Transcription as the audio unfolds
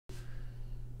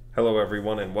Hello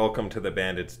everyone and welcome to the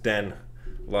Bandit's Den.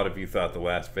 A lot of you thought the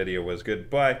last video was good,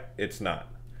 but it's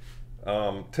not.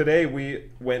 Today we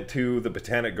went to the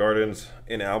Botanic Gardens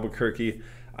in Albuquerque.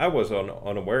 I was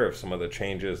unaware of some of the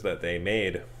changes that they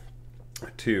made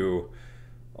to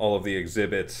all of the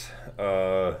exhibits.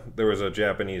 There was a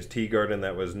Japanese tea garden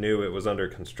that was new. It was under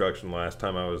construction last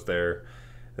time I was there.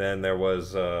 Then there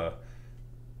was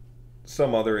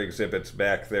some other exhibits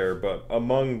back there, but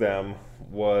among them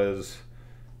was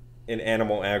an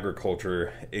animal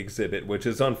agriculture exhibit, which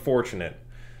is unfortunate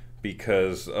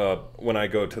because when I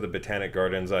go to the Botanic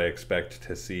Gardens, I expect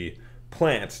to see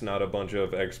plants, not a bunch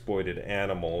of exploited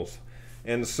animals.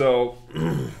 And so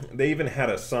they even had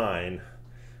a sign,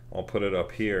 I'll put it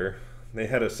up here. They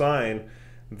had a sign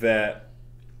that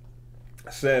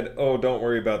said, "Oh, don't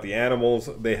worry about the animals.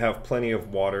 They have plenty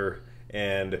of water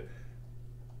and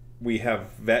we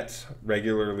have vets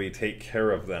regularly take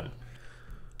care of them."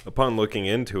 Upon looking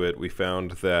into it, we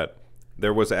found that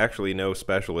there was actually no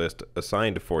specialist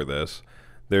assigned for this.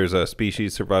 There's a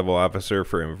species survival officer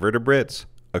for invertebrates,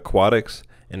 aquatics,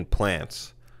 and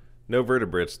plants. No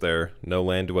vertebrates there, no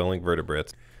land-dwelling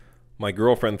vertebrates. My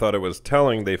girlfriend thought it was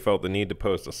telling they felt the need to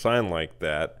post a sign like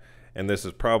that, and this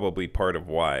is probably part of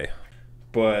why.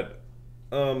 But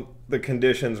the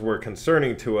conditions were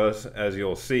concerning to us, as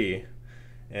you'll see,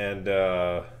 and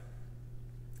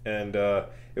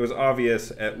it was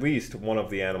obvious at least one of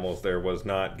the animals there was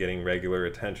not getting regular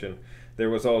attention. There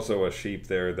was also a sheep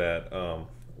there that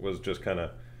was just kind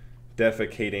of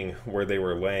defecating where they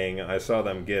were laying. I saw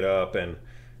them get up and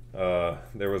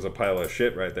there was a pile of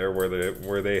shit right there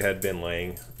where they had been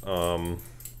laying.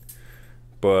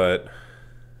 But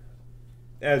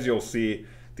as you'll see,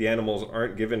 the animals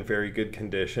aren't given very good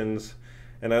conditions.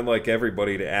 And I'd like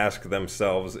everybody to ask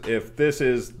themselves if this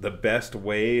is the best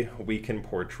way we can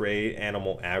portray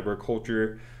animal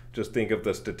agriculture. Just think of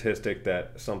the statistic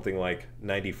that something like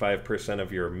 95%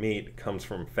 of your meat comes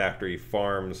from factory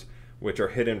farms, which are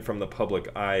hidden from the public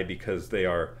eye because they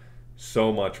are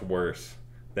so much worse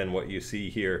than what you see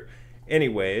here.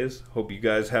 Anyways, hope you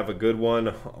guys have a good one.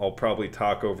 I'll probably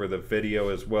talk over the video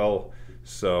as well.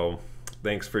 So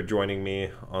thanks for joining me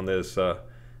on this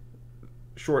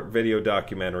short video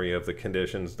documentary of the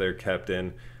conditions they're kept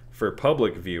in for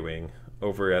public viewing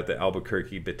over at the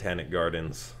Albuquerque Botanic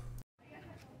Gardens.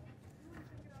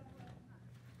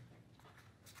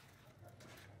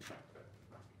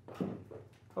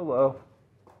 Hello.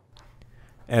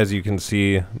 As you can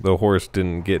see, the horse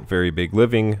didn't get very big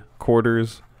living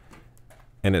quarters,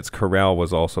 and its corral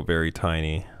was also very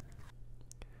tiny.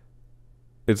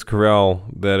 Its corral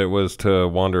that it was to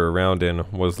wander around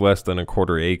in was less than a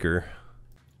quarter acre.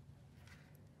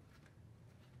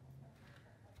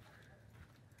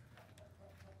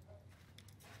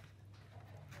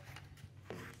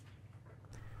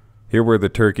 Here were the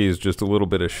turkeys, just a little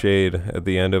bit of shade at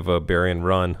the end of a barren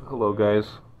run. Hello guys.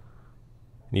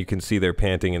 And you can see they're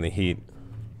panting in the heat.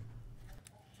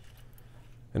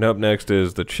 And up next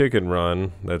is the chicken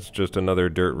run. That's just another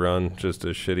dirt run, just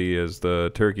as shitty as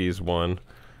the turkeys one.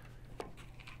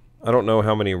 I don't know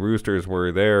how many roosters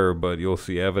were there, but you'll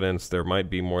see evidence there might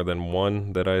be more than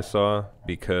one that I saw,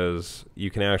 because you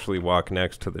can actually walk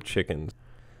next to the chickens.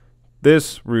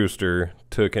 This rooster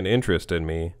took an interest in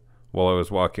me while I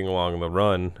was walking along the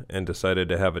run and decided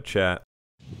to have a chat.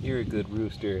 You're a good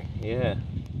rooster, yeah.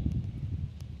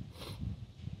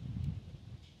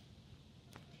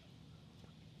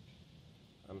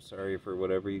 I'm sorry for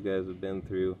whatever you guys have been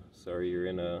through. Sorry you're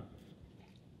in a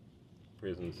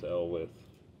prison cell with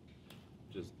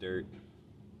just dirt.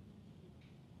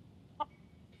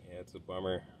 Yeah, it's a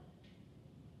bummer.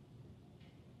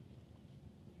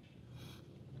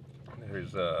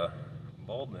 There's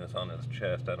baldness on his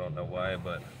chest. I don't know why,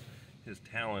 but his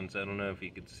talons, I don't know if you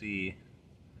could see,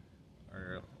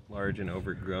 are large and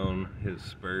overgrown. His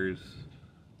spurs.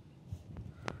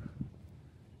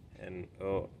 And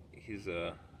oh, he's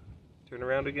turn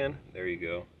around again. There you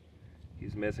go.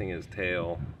 He's missing his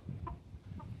tail.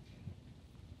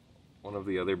 One of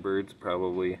the other birds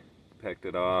probably pecked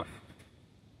it off,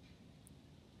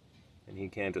 and he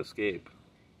can't escape.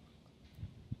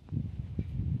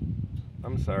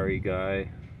 I'm sorry,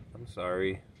 guy. I'm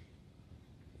sorry.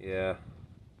 Yeah.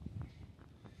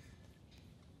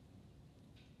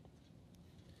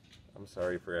 I'm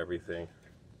sorry for everything.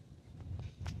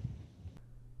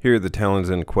 Here are the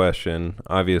talons in question.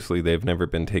 Obviously, they've never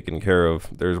been taken care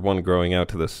of. There's one growing out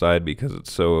to the side because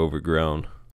it's so overgrown.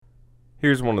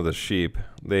 Here's one of the sheep.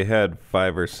 They had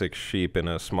 5 or 6 sheep in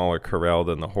a smaller corral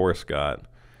than the horse got.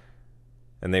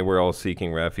 and they were all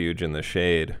seeking refuge in the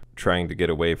shade, trying to get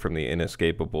away from the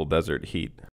inescapable desert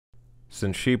heat.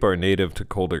 Since sheep are native to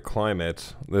colder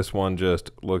climates, this one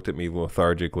just looked at me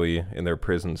lethargically in their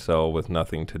prison cell with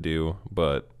nothing to do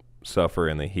but suffer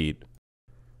in the heat.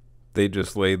 They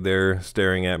just laid there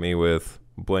staring at me with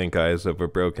blank eyes of a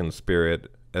broken spirit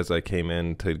as I came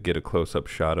in to get a close-up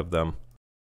shot of them.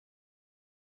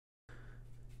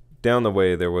 Down the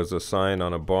way there was a sign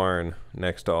on a barn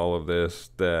next to all of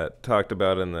this that talked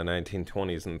about in the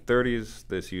 1920s and 30s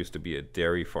this used to be a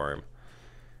dairy farm.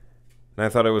 And I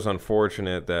thought it was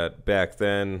unfortunate that back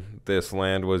then this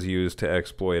land was used to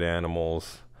exploit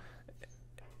animals,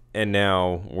 and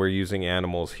now we're using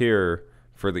animals here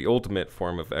for the ultimate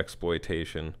form of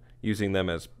exploitation, using them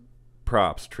as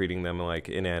props, treating them like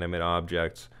inanimate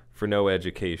objects for no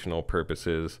educational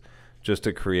purposes, just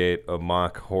to create a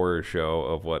mock horror show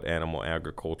of what animal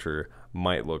agriculture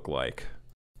might look like.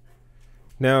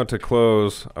 Now, to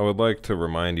close, I would like to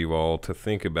remind you all to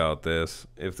think about this.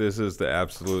 If this is the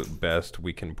absolute best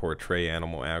we can portray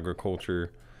animal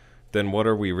agriculture, then what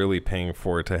are we really paying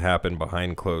for to happen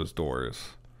behind closed doors?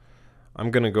 I'm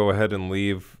going to go ahead and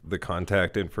leave the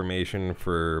contact information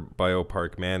for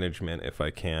BioPark management, if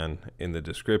I can, in the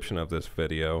description of this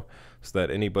video, so that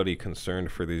anybody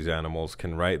concerned for these animals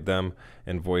can write them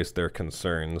and voice their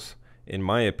concerns. In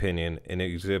my opinion, an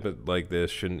exhibit like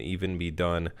this shouldn't even be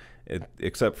done,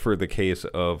 except for the case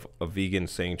of a vegan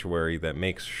sanctuary that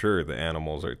makes sure the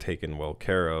animals are taken well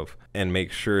care of and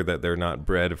makes sure that they're not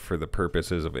bred for the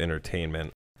purposes of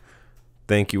entertainment.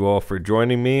 Thank you all for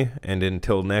joining me, and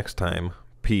until next time,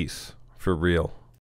 peace for real.